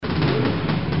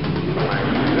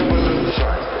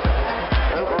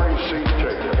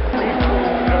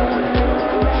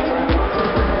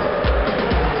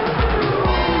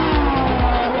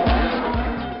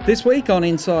This week on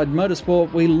Inside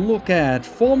Motorsport, we look at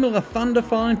Formula Thunder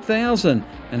 5000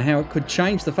 and how it could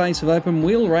change the face of open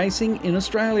wheel racing in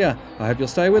Australia. I hope you'll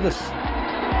stay with us.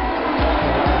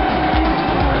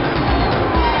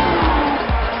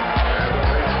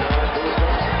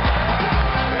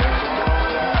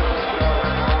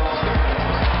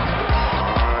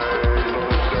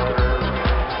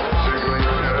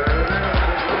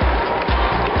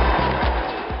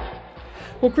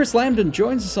 Well, Chris Lambden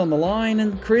joins us on the line,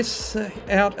 and Chris,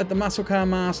 out at the Muscle Car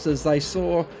Masters, they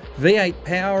saw V8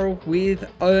 power with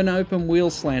an open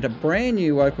wheel slant, a brand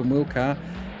new open wheel car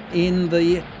in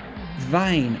the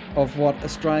vein of what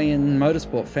Australian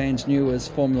motorsport fans knew as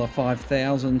Formula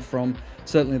 5000 from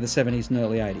certainly the 70s and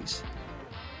early 80s.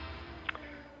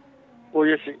 Well,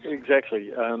 yes,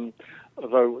 exactly.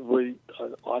 Although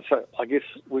I guess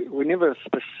we never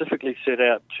specifically set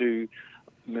out to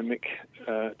mimic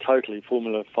totally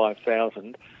Formula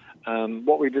 5000.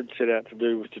 What we did set out to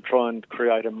do was to try and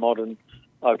create a modern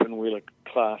open wheeler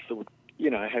class that would,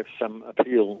 have some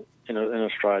appeal in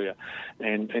Australia.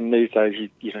 And these days,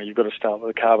 you've got to start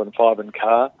with a carbon fibre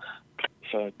car.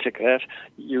 So tick that.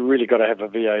 You really got to have a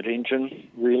V8 engine,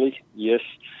 really. Yes.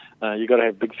 You've got to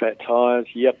have big fat tyres.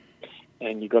 Yep.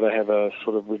 And you've got to have a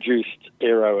sort of reduced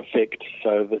aero effect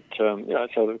so that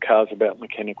so the car's about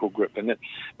mechanical grip, and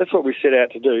that's what we set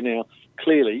out to do. Now,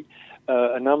 clearly,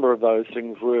 a number of those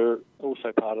things were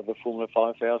also part of the Formula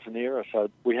 5000 era.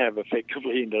 So we have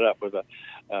effectively ended up with a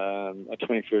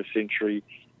 21st century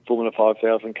Formula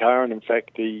 5000 car, and in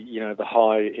fact, the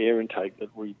high air intake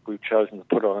that we've chosen to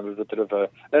put on it is a bit of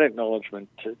an acknowledgement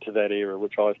to that era,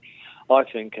 which I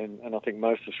think, and I think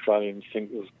most Australians think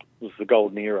was the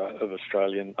golden era of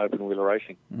Australian open-wheeler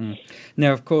racing.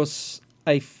 Now, of course,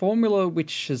 a formula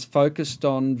which has focused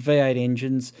on V8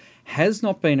 engines has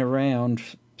not been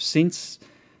around since,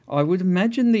 I would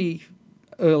imagine, the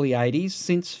early 80s,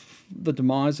 since the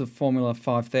demise of Formula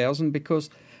 5000, because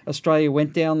Australia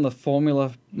went down the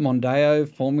Formula Mondeo,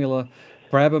 Formula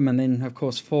Brabham, and then, of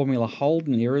course, Formula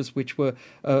Holden eras, which were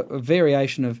a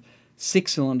variation of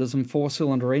 6-cylinders and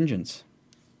 4-cylinder engines.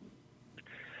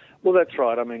 Well, that's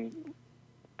right. I mean,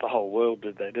 the whole world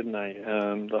did that, didn't they?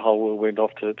 The whole world went off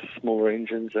to smaller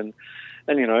engines, and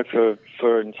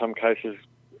for in some cases,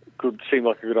 could seem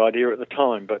like a good idea at the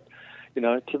time. But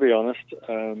to be honest,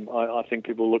 I think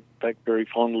people look back very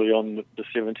fondly on the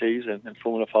 70s and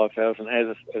Formula 5000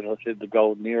 as I said, the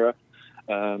golden era.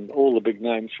 All the big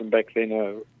names from back then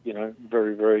are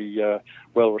very, very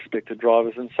well-respected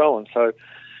drivers and so on. So.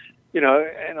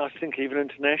 And I think even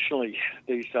internationally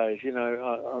these days,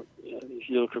 if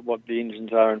you look at what the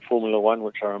engines are in Formula One,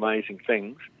 which are amazing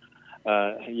things,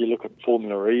 you look at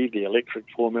Formula E, the electric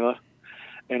formula,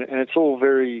 and it's all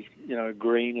very,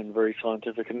 green and very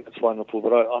scientific, and it's wonderful,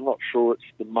 but I'm not sure it's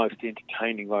the most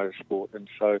entertaining motorsport. And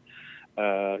so,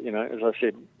 as I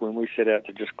said, when we set out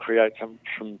to just create something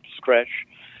from scratch,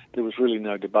 there was really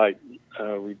no debate.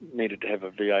 We needed to have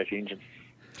a V8 engine.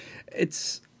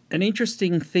 It's an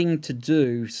interesting thing to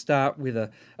do, start with a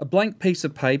blank piece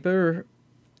of paper,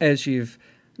 as you've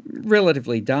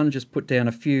relatively done, just put down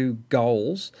a few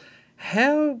goals.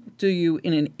 How do you,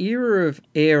 in an era of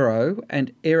aero,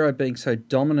 and aero being so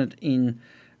dominant in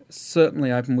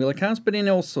certainly open-wheeler cars, but in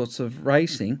all sorts of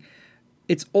racing,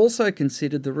 it's also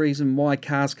considered the reason why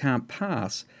cars can't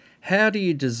pass. How do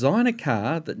you design a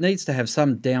car that needs to have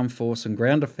some downforce and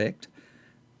ground effect,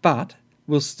 but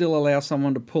will still allow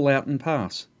someone to pull out and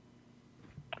pass?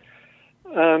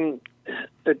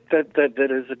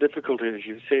 That is a difficulty, as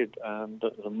you said.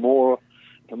 The more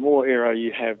aero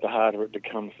you have, the harder it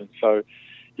becomes. And so,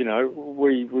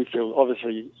 we feel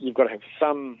obviously you've got to have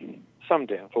some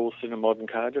downforce in a modern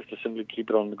car just to simply keep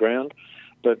it on the ground.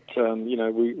 But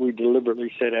we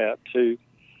deliberately set out to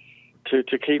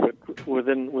keep it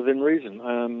within reason.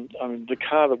 The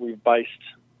car that we've based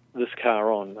this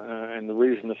car on, and the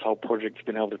reason this whole project's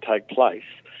been able to take place,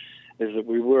 is that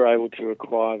we were able to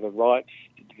acquire the rights,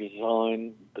 the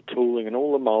design, the tooling, and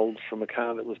all the moulds from a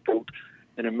car that was built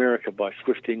in America by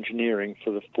Swift Engineering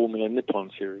for the Formula Nippon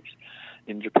series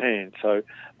in Japan. So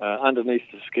underneath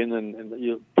the skin, and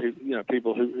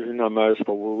people who know motorsport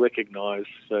will recognise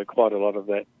quite a lot of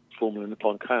that Formula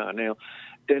Nippon car. Now,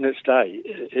 in its day,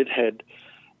 it had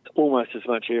almost as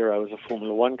much aero as a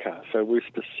Formula One car. So we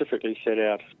specifically set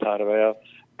out as part of our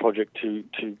project to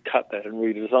cut that and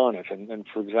redesign it. And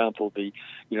for example, the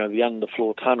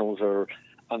underfloor tunnels are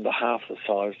under half the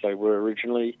size they were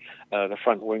originally. The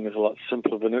front wing is a lot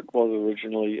simpler than it was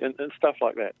originally, and stuff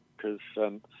like that. Because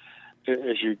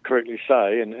as you correctly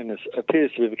say, and it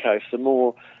appears to be the case, the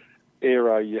more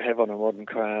aero you have on a modern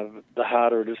car, the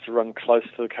harder it is to run close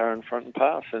to the car in front and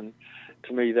pass. And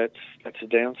to me, that's a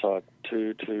downside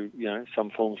to some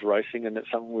forms of racing, and it's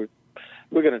something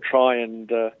we're going to try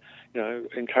and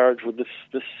encourage with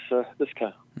this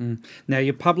car. Now,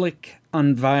 your public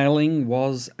unveiling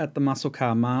was at the Muscle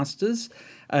Car Masters,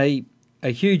 a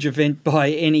huge event by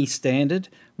any standard.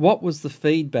 What was the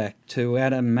feedback to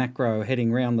Adam Macro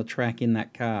heading round the track in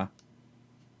that car?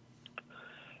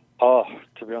 Oh,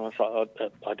 to be honest,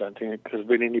 I don't think it could have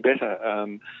been any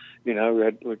better. We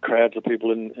had crowds of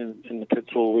people in the pits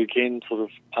all weekend, sort of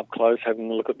up close, having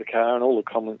a look at the car, and all the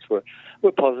comments were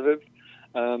positive.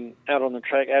 Out on the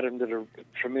track, Adam did a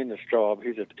tremendous job.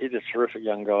 He's a terrific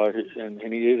young guy, and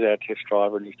he is our test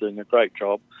driver, and he's doing a great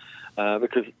job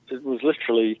because it was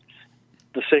literally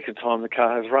the second time the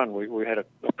car has run. We had a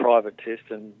private test,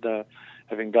 and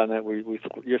having done that, we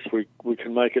thought, yes, we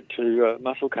can make it to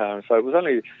Muscle Car. And so it was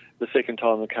only the second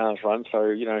time the car's run,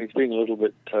 so, he's being a little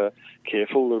bit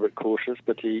careful, a little bit cautious,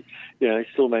 but he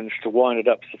still managed to wind it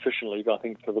up sufficiently, I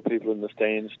think, for the people in the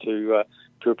stands to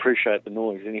appreciate the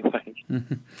noise anyway.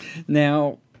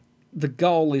 Now, the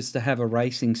goal is to have a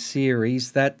racing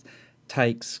series that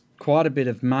takes quite a bit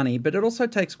of money, but it also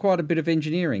takes quite a bit of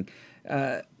engineering.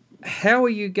 How are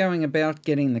you going about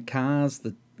getting the cars,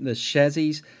 the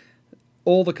chassis,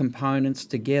 all the components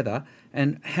together,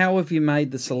 and how have you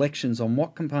made the selections on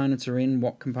what components are in,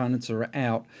 what components are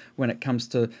out when it comes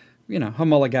to,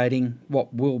 homologating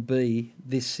what will be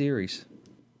this series?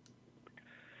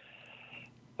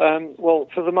 Well,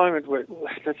 for the moment,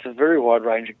 that's a very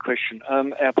wide-ranging question.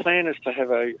 Our plan is to have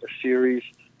a series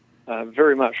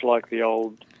very much like the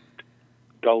old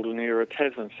Golden Era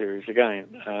Tasman series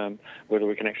again. Whether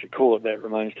we can actually call it that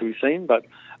remains to be seen, but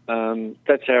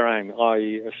that's our aim,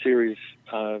 i.e. a series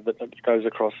that goes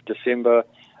across December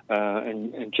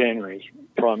and January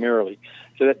primarily.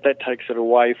 So that takes it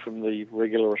away from the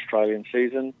regular Australian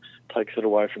season, takes it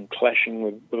away from clashing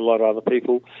with a lot of other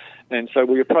people. And so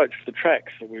we approach the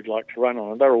tracks that we'd like to run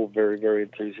on, and they're all very, very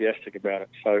enthusiastic about it.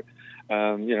 So,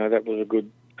 that was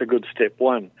a good step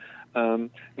one.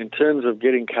 In terms of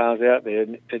getting cars out there,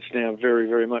 it's now very,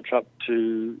 very much up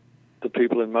to the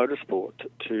people in motorsport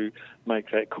to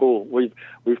make that call.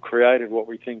 We've created what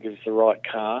we think is the right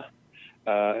car,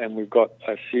 and we've got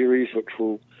a series which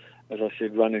will, as I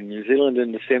said, run in New Zealand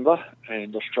in December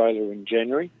and Australia in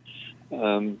January.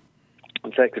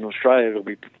 In fact, in Australia it'll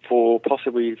be 4,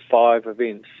 possibly 5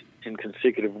 events in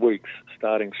consecutive weeks,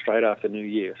 starting straight after New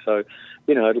Year. So,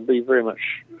 it'll be very much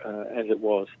as it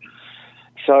was.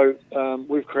 So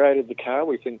we've created the car.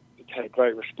 We think it's had a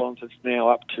great response. It's now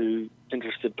up to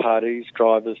interested parties,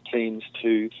 drivers, teams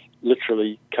to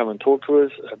literally come and talk to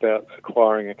us about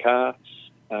acquiring a car.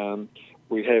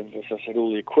 We have, as I said,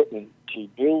 all the equipment to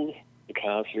build the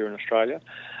cars here in Australia,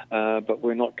 but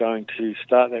we're not going to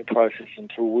start that process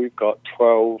until we've got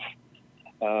 12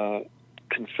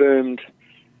 confirmed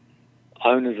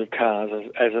owners of cars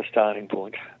as a starting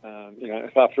point.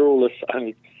 If after all this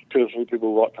only 2 or 3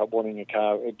 people rocked up wanting a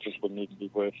car, it just wouldn't even be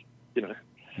worth,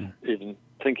 even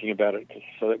thinking about it,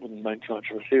 so that wouldn't make too much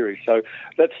of a series. So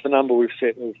that's the number we've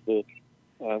set as the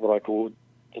what I call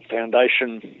the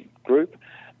foundation group,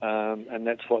 and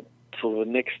that's what sort of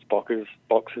the next boxes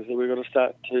that we've got to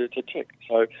start to tick.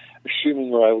 So assuming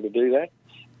we're able to do that,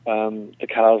 the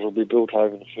cars will be built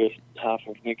over the first half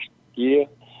of next year.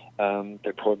 There'll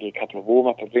probably be a couple of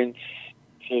warm-up events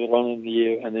further on in the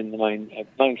year, and then the main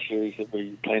series that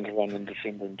we plan to run in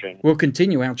December and January. We'll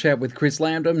continue our chat with Chris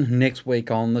Lambden next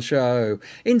week on the show.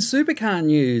 In supercar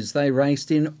news, they raced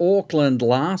in Auckland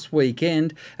last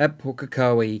weekend at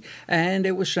Pukekohe, and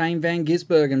it was Shane Van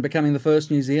Gisbergen becoming the first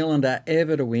New Zealander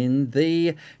ever to win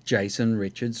the Jason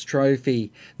Richards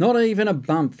Trophy. Not even a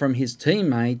bump from his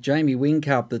teammate Jamie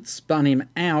Whincup that spun him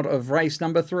out of race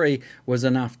number 3 was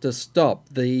enough to stop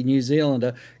the New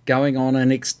Zealander going on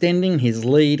and extending his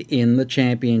lead in the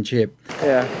championship.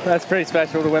 Yeah, that's pretty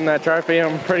special to win that trophy.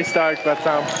 I'm pretty stoked, but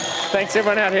thanks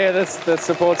everyone out here. The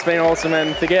support's been awesome,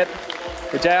 and to get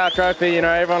the JR Trophy,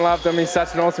 everyone loved him. He's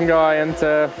such an awesome guy, and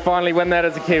to finally win that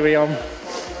as a Kiwi, I'm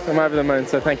over the moon,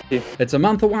 so thank you. It's a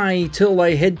month away till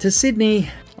they head to Sydney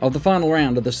of the final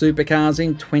round of the Supercars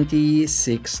in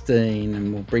 2016,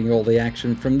 and we'll bring you all the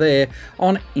action from there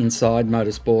on Inside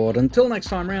Motorsport. Until next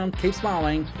time round, keep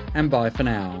smiling and bye for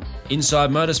now.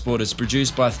 Inside Motorsport is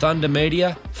produced by Thunder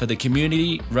Media for the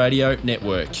Community Radio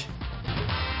Network.